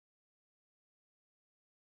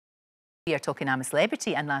We are talking I'm a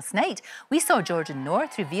Celebrity, and last night we saw Jordan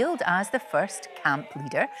North revealed as the first camp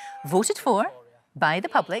leader, voted for by the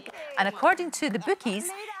public, and according to the bookies,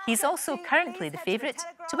 he's also currently the favourite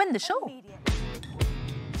to win the show.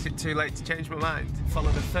 Is it too late to change my mind?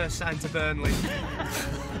 Follow the first sign to Burnley.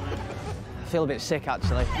 I feel a bit sick,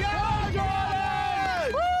 actually. Yeah,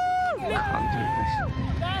 Jordan! Woo! I can't do this.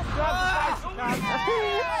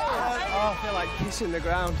 Oh, I feel like kissing the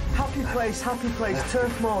ground. Happy place,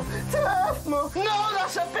 Tearful. Tearful! No,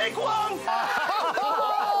 that's a big one!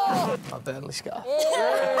 My Burnley scar.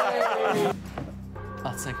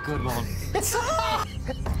 That's a good one.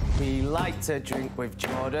 We like to drink with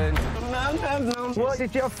Jordan. What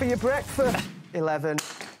did you have for your breakfast? 11.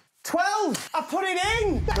 12! I put it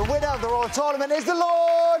in! The winner of the Royal Tournament is the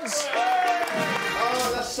Lords!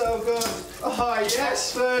 Oh, that's so good. Oh,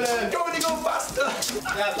 yes, Vernon. Do you want me to go faster?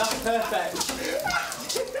 Yeah, that's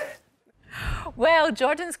perfect. Well,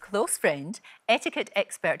 Jordan's close friend, etiquette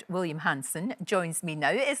expert William Hanson, joins me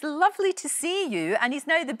now. It's lovely to see you, and he's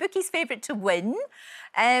now the bookies' favourite to win.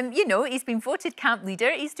 You know, he's been voted camp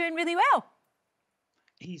leader. He's doing really well.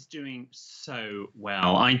 He's doing so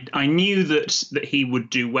well. I knew that he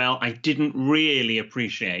would do well. I didn't really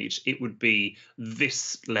appreciate it would be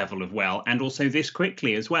this level of well, and also this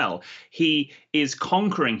quickly as well. He is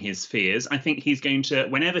conquering his fears. I think he's going to,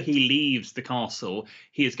 whenever he leaves the castle,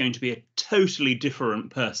 he is going to be a totally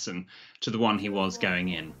different person to the one he was going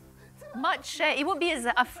in. He won't be as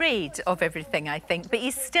afraid of everything, I think, but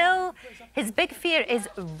he's still, his big fear is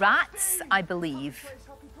rats, I believe.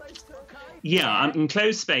 Yeah,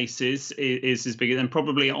 enclosed spaces is as big, and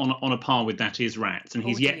probably on a par with that is rats, and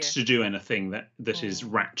he's yet to do anything that is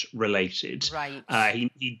rat related. Right.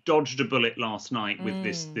 He dodged a bullet last night with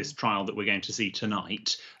this trial that we're going to see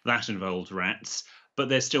tonight. That involved rats, but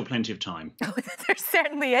there's still plenty of time. Oh, there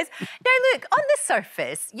certainly is. Now, look, on the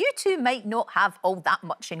surface, you two might not have all that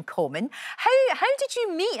much in common. How did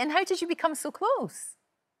you meet, and how did you become so close?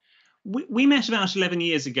 We met about 11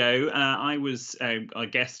 years ago. I was a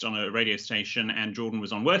guest on a radio station, and Jordan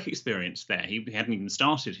was on work experience there. He hadn't even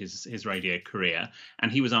started his radio career,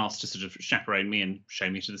 and he was asked to sort of chaperone me and show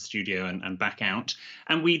me to the studio and back out.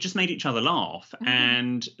 And we just made each other laugh.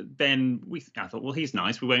 And then I thought, well, he's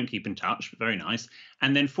nice. We won't keep in touch, but very nice.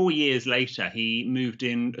 And then 4 years later, he moved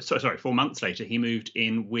in. Sorry, 4 months later, he moved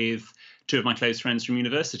in with two of my close friends from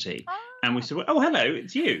university. And we said, well, oh, hello,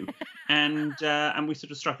 it's you. And we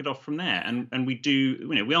sort of struck it off from there. And we do,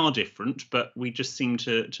 you know, we are different, but we just seem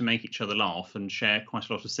to make each other laugh and share quite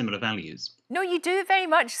a lot of similar values. No, you do, very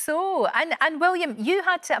much so. And William, you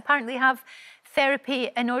had to apparently have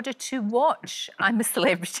therapy in order to watch I'm a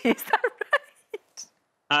Celebrity, is that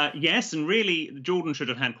right? Yes, and really, Jordan should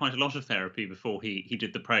have had quite a lot of therapy before he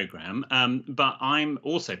did the programme. But I'm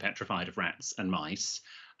also petrified of rats and mice.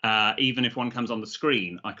 Even if one comes on the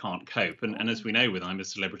screen, I can't cope. And as we know with I'm a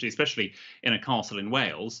Celebrity, especially in a castle in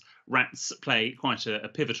Wales, rats play quite a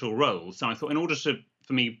pivotal role. So I thought in order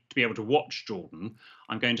for me to be able to watch Jordan,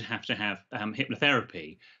 I'm going to have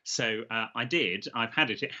hypnotherapy. So I did. I've had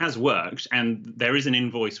it. It has worked. And there is an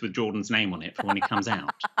invoice with Jordan's name on it for when he comes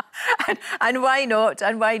out. and why not?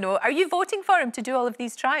 And why not? Are you voting for him to do all of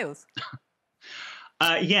these trials?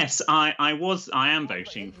 Yes, I am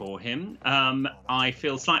voting for him. I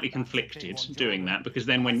feel slightly conflicted doing that, because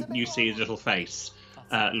then when you see his little face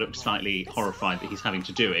look slightly horrified that he's having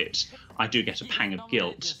to do it, I do get a pang of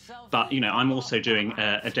guilt. But, you know, I'm also doing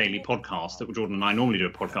a daily podcast that Jordan and I normally do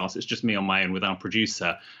a podcast. It's just me on my own with our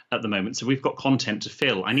producer at the moment. So we've got content to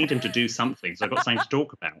fill. I need him to do something, so I've got something to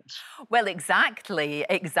talk about. Well, exactly.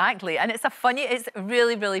 And it's a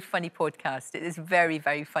really, really funny podcast. It is very,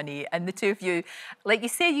 very funny. And the two of you, like you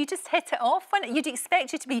say, you just hit it off. You'd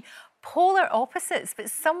expect you to be polar opposites, but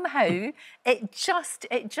somehow it just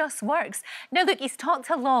works. Now, look, he's talked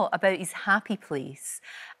a lot about his happy place.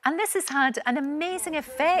 And this has had an amazing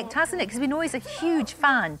effect, hasn't it? Because we know he's a huge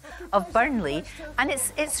fan of Burnley, and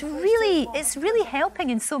it's really helping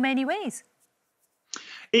in so many ways.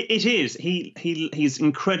 It is. He's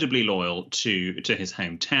incredibly loyal to his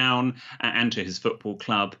hometown and to his football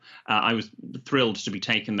club. I was thrilled to be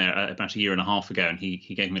taken there about a year and a half ago, and he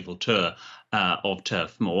gave me a little tour of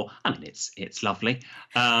Turf Moor. I mean, it's lovely.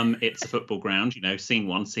 It's a football ground, you know, seen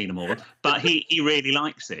one, seen them all. But he really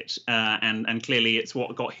likes it, and clearly it's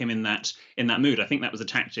what got him in that mood. I think that was a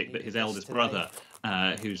tactic that his eldest brother,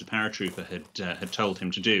 who's a paratrooper, had told him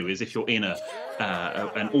to do, is if you're in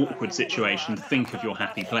an awkward situation, think of your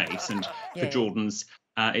happy place. And for Jordan's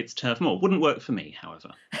it's turf more. Wouldn't work for me, however.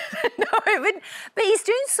 No, it wouldn't. But he's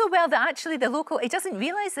doing so well that actually he doesn't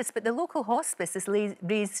realise this, but the local hospice has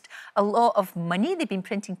raised a lot of money. They've been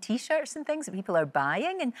printing T-shirts and things that people are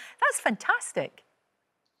buying, and that's fantastic.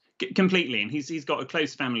 Completely, and he's got a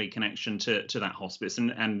close family connection to that hospice,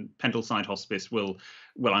 and Pendleside Hospice will,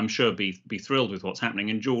 I'm sure, be thrilled with what's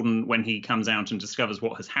happening. And Jordan, when he comes out and discovers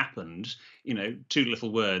what has happened, you know, two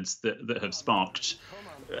little words that have sparked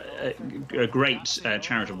a great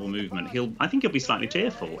charitable movement. I think he'll be slightly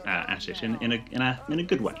tearful at it in a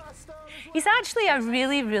good way. He's actually a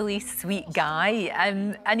really, really sweet guy,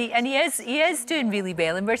 and he is doing really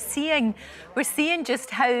well. And we're seeing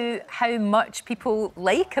just how much people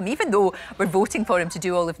like him, even though we're voting for him to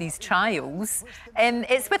do all of these trials.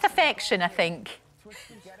 It's with affection, I think.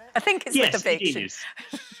 I think it's with affection. Yes,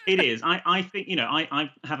 it is. I think, you know, I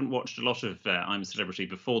haven't watched a lot of I'm a Celebrity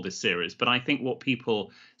before this series, but I think what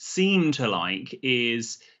people seem to like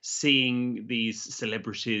is seeing these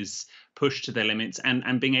celebrities pushed to their limits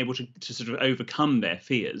and being able to sort of overcome their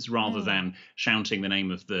fears rather than shouting the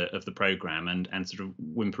name of the programme and sort of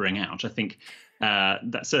whimpering out. I think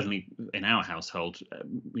that certainly in our household,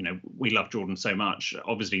 you know, we love Jordan so much.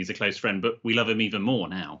 Obviously, he's a close friend, but we love him even more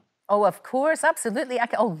now. Oh, of course, absolutely.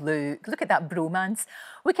 Oh, look at that bromance.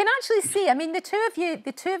 We can actually see, I mean, the two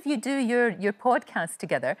of you do your podcast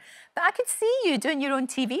together, but I could see you doing your own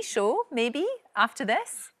TV show, maybe, after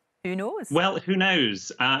this. Who knows? Well, who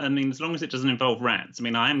knows? I mean, as long as it doesn't involve rats. I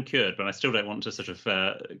mean, I am cured, but I still don't want to sort of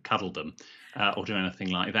cuddle them or do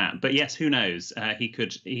anything like that. But yes, who knows? He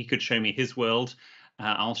could show me his world.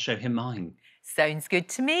 I'll show him mine. Sounds good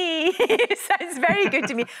to me. Sounds very good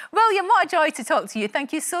to me. William, what a joy to talk to you.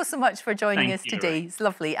 Thank you so much for joining us today. It's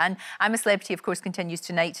lovely. And I'm a Celebrity, of course, continues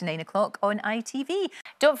tonight to 9 o'clock on ITV.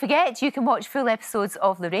 Don't forget, you can watch full episodes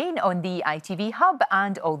of Lorraine on the ITV Hub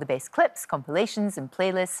and all the best clips, compilations and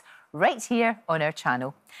playlists right here on our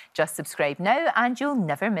channel. Just subscribe now and you'll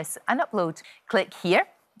never miss an upload. Click here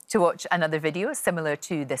to watch another video similar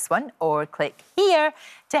to this one, or click here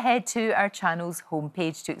to head to our channel's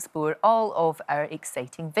homepage to explore all of our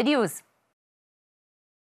exciting videos.